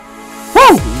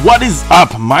What is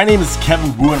up? My name is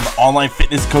Kevin Wu, and I'm an online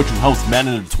fitness coach who helps men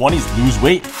in their 20s lose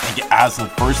weight and get abs for the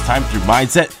first time through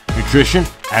mindset, nutrition,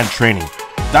 and training.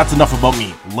 That's enough about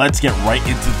me. Let's get right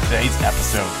into today's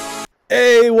episode.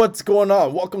 Hey, what's going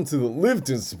on? Welcome to the Live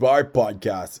to Inspire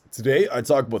podcast. Today, I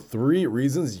talk about 3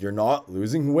 reasons you're not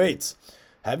losing weight.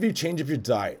 Have you changed up your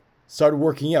diet, started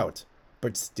working out,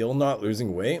 but still not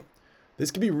losing weight?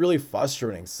 This can be really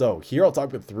frustrating. So here I'll talk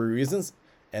about 3 reasons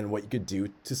and what you could do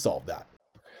to solve that.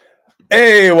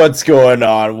 Hey, what's going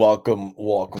on?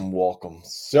 Welcome.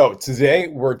 So today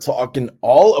we're talking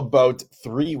all about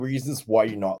 3 reasons why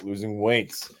you're not losing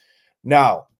weight.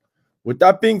 Now, with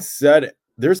that being said,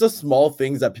 there's the small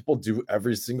things that people do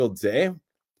every single day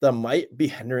that might be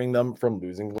hindering them from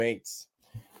losing weight.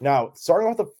 Now, starting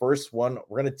off the first one,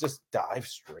 we're going to just dive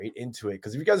straight into it.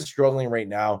 Because if you guys are struggling right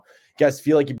now, you guys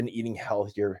feel like you've been eating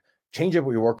healthier, change up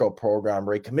your workout program,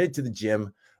 right? Committed to the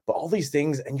gym, but all these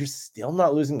things, and you're still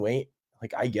not losing weight.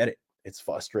 Like, I get it. It's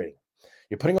frustrating.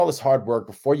 You're putting all this hard work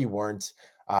before you weren't,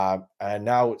 and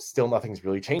now still nothing's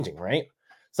really changing, right?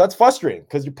 So that's frustrating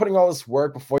because you're putting all this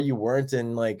work before you weren't,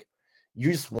 and like,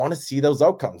 you just want to see those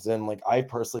outcomes. And like, I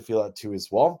personally feel that too as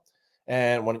well.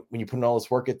 And when you put in all this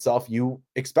work itself, you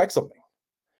expect something.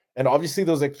 And obviously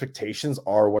those expectations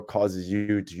are what causes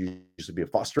you to usually be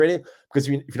frustrated, because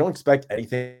if you don't expect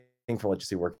anything from, let's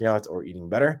just say, working out or eating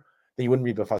better, then you wouldn't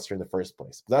be frustrated in the first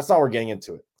place. But that's not what we're getting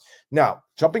into it. Now,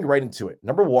 jumping right into it.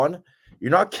 Number 1, you're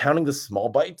not counting the small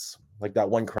bites, like that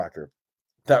one cracker,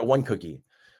 that one cookie,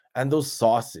 and those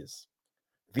sauces.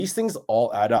 These things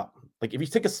all add up. Like, if you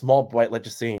take a small bite, let's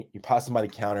just say you pass them by the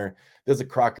counter, there's a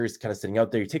crackers kind of sitting out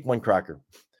there. You take one cracker.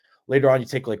 Later on, you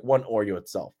take like one Oreo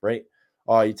itself, right?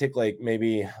 You take like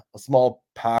maybe a small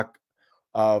pack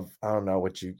of, I don't know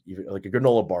what you like, a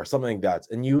granola bar, something like that.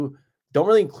 And you don't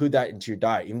really include that into your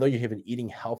diet, even though you have been eating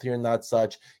healthier and that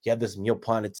such. You have this meal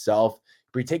plan itself,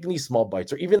 but you're taking these small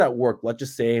bites. Or even at work, let's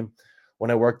just say when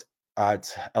I worked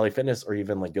at LA Fitness or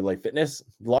even like Good Life Fitness,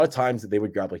 a lot of times they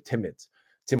would grab like Timbits,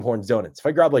 Tim Hortons donuts. If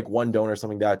I grab like one donut or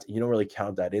something that you don't really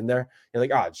count that in there, you're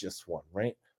like, it's just one,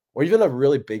 right? Or even a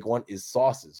really big one is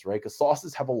sauces, right? Because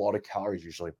sauces have a lot of calories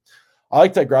usually. I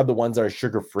like to grab the ones that are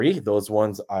sugar-free. Those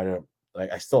ones I don't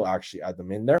like. I still actually add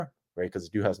them in there, right? Because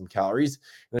they do have some calories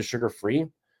and they're sugar-free.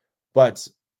 But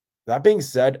that being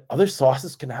said, other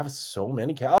sauces can have so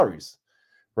many calories,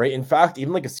 right? In fact,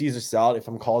 even like a Caesar salad, if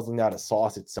I'm calling that a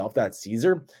sauce itself, that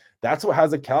Caesar, that's what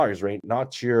has the calories, right?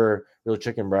 Not your real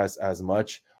chicken breast as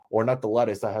much, or not the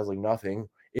lettuce that has like nothing.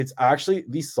 It's actually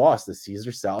the sauce, the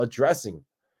Caesar salad dressing.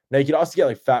 Now, you can also get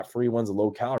like fat-free ones and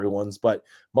low-calorie ones, but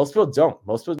most people don't.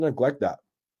 Most people neglect that.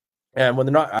 And when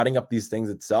they're not adding up these things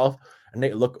itself and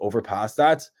they look over past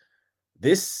that,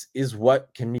 this is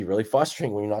what can be really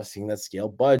frustrating when you're not seeing that scale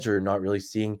budge or not really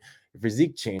seeing your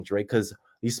physique change, right? Because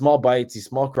these small bites, these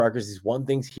small crackers, these one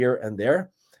things here and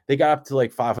there, they got up to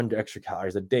like 500 extra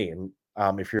calories a day. And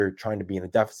if you're trying to be in a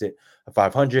deficit of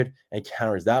 500 and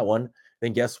counters that one,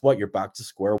 then guess what? You're back to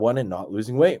square one and not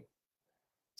losing weight.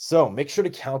 So make sure to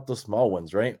count those small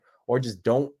ones, right? Or just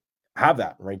don't have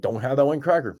that, right? Don't have that one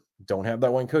cracker. Don't have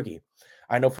that one cookie.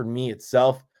 I know for me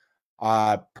itself,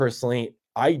 personally,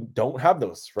 I don't have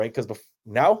those, right? Because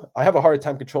now I have a hard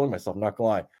time controlling myself, not gonna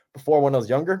lie. Before, when I was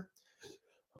younger,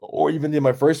 or even in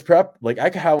my first prep, like I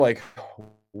could have like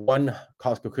one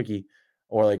Costco cookie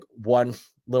or like one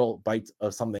little bite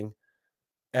of something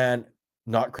and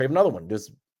not crave another one,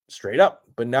 just straight up.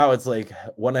 But now it's like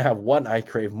when I have one, I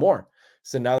crave more.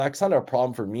 So now that's kind of a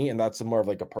problem for me, and that's more of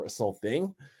like a personal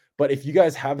thing. But if you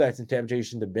guys have that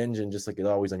temptation to binge and just like it's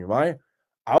always on your mind,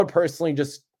 I would personally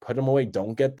just put them away.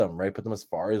 Don't get them, right? Put them as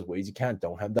far as ways you can.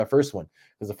 Don't have that first one,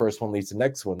 because the first one leads to the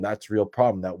next one. That's a real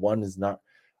problem. That one is not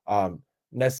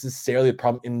necessarily a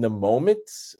problem in the moment.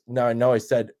 Now, I know I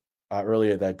said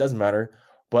earlier that it doesn't matter,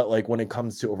 but like when it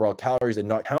comes to overall calories and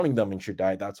not counting them into your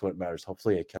diet, that's what matters.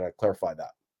 Hopefully I can clarify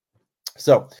that.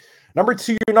 So number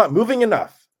 2, you're not moving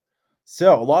enough.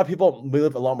 So a lot of people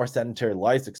live a lot more sedentary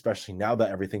lives, especially now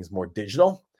that everything's more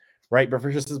digital, right? But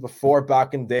for just as before,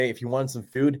 back in the day, if you wanted some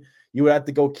food, you would have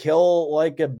to go kill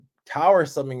like a cow or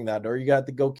something like that, or you got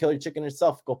to go kill your chicken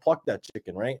yourself, go pluck that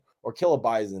chicken, right? Or kill a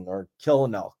bison or kill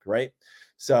an elk, right?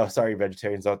 So sorry,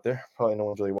 vegetarians out there. Probably no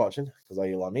one's really watching because I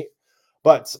eat a lot of meat.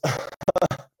 But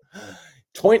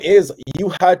point is,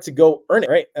 you had to go earn it,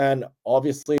 right? And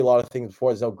obviously, a lot of things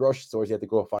before, there's no grocery stores. You had to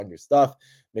go find your stuff.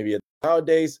 Maybe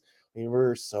nowadays, we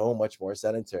were so much more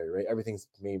sedentary, right? Everything's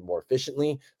made more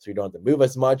efficiently, so you don't have to move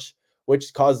as much,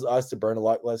 which causes us to burn a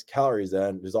lot less calories.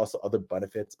 And there's also other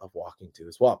benefits of walking too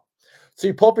as well. So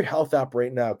you pull up your health app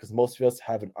right now, because most of us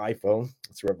have an iPhone.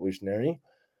 It's revolutionary.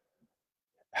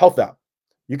 Health app.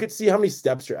 you could see how many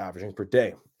steps you're averaging per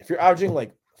day. If you're averaging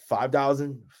like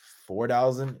 5,000,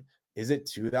 4,000, is it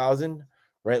 2,000?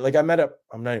 Right? Like I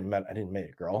didn't meet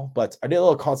a girl, but I did a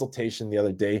little consultation the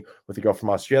other day with a girl from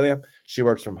Australia. She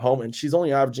works from home and she's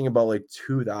only averaging about like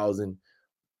 2,000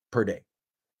 per day.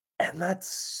 And that's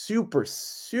super,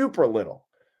 super little,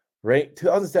 right?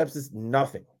 2,000 steps is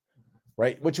nothing,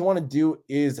 right? What you want to do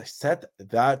is set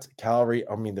that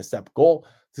the step goal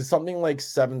to something like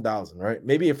 7,000, right?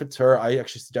 Maybe if it's her, I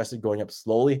actually suggested going up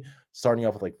slowly, starting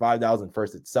off with like 5,000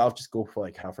 first itself. Just go for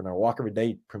like half an hour walk every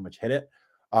day, pretty much hit it.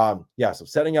 So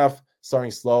setting off,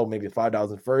 starting slow, maybe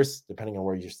 5,000 first, depending on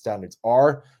where your standards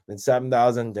are, then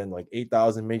 7,000, then like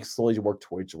 8,000, maybe slowly work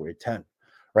towards your way 10,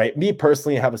 right? Me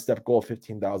personally, I have a step goal of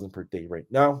 15,000 per day right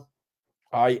now.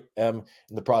 I am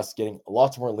in the process of getting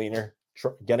lots more leaner,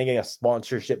 getting a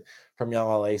sponsorship from Young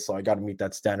LA, so I got to meet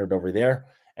that standard over there,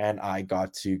 and I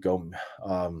got to go,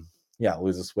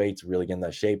 lose this weight to really get in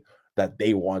that shape that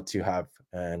they want to have,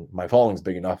 and my following is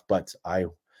big enough, but I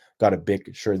got to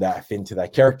make sure that I fit into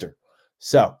that character.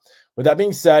 So with that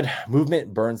being said,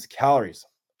 movement burns calories.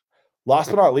 Last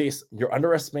but not least, you're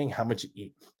underestimating how much you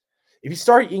eat. If you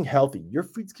start eating healthy, your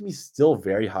foods can be still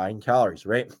very high in calories,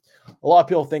 right? A lot of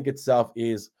people think itself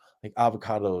is like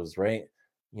avocados, right?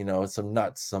 Some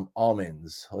nuts, some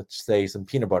almonds, let's say some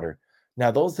peanut butter. Now,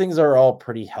 those things are all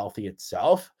pretty healthy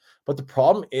itself, but the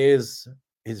problem is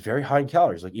very high in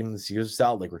calories. Like even the Caesar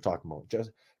salad, like we're talking about,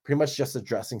 just pretty much just the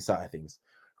dressing side of things.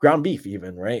 Ground beef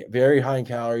even, right? Very high in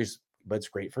calories, but it's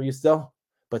great for you still.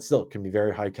 But still, it can be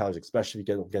very high calories, especially if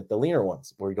you get the leaner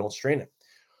ones where you don't strain it.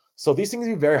 So these things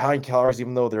can be very high in calories,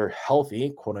 even though they're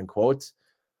healthy, quote unquote.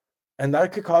 And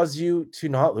that could cause you to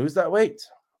not lose that weight,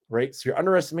 right? So you're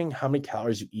underestimating how many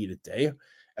calories you eat a day.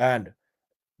 And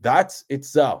that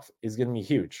itself is going to be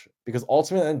huge, because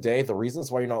ultimately at the end of the day, the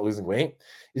reasons why you're not losing weight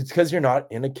is because you're not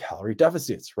in a calorie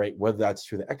deficit, right? Whether that's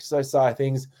through the exercise side of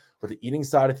things or the eating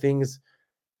side of things,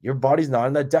 your body's not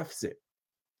in that deficit.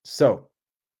 So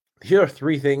here are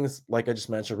 3 things, like I just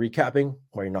mentioned, recapping,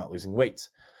 why you're not losing weight.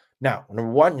 Now,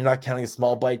 number 1, you're not counting the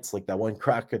small bites like that one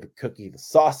cracker, the cookie, the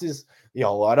sauces. They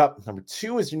all add up. Number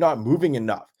 2 is you're not moving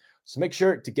enough. So make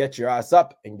sure to get your ass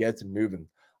up and get to moving.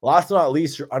 Last but not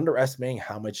least, you're underestimating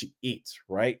how much you eat,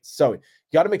 right? So you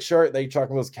got to make sure that you're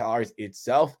tracking those calories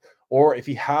itself. Or if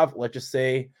you have, let's just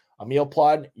say, a meal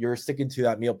plan, you're sticking to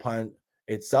that meal plan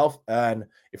itself. And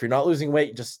if you're not losing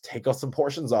weight, just take off some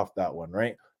portions off that one,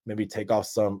 right? Maybe take off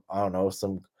some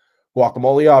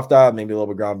guacamole off that, maybe a little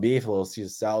bit of ground beef, a little Caesar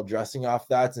salad dressing off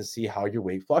that, and see how your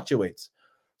weight fluctuates.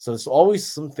 So there's always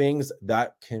some things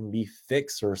that can be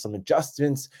fixed or some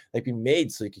adjustments that can be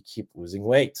made so you can keep losing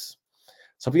weight.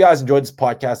 So if you guys enjoyed this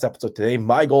podcast episode today,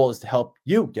 my goal is to help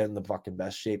you get in the fucking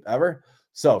best shape ever.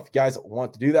 So if you guys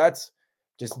want to do that,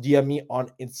 just DM me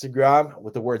on Instagram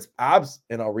with the words abs,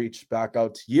 and I'll reach back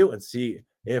out to you and see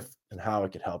if and how I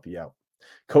could help you out.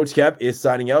 Coach Kev is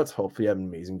signing out. Hopefully you have an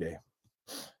amazing day.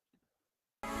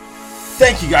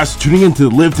 Thank you guys for tuning into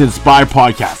the Live to Inspire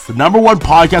podcast, the #1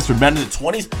 podcast for men in the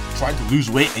 20s trying to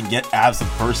lose weight and get abs the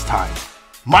first time.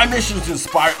 My mission is to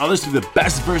inspire others to be the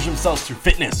best version of themselves through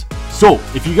fitness. So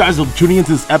if you guys are tuning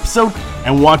into this episode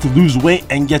and want to lose weight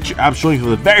and get your abs showing for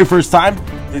the very first time,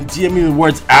 then DM me the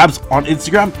words abs on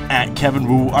Instagram at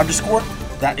KevinWoo_.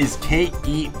 That is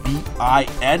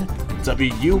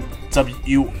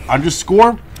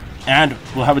KEVINWU_. And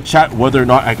we'll have a chat whether or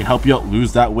not I can help you out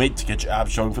lose that weight to get your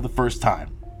abs showing for the first time.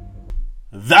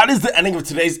 That is the ending of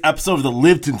today's episode of the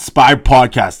Live to Inspire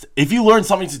podcast. If you learned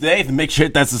something today, then make sure to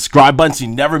hit that subscribe button so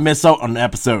you never miss out on an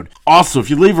episode. Also, if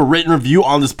you leave a written review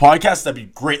on this podcast, that'd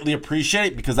be greatly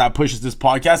appreciated, because that pushes this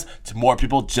podcast to more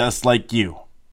people just like you.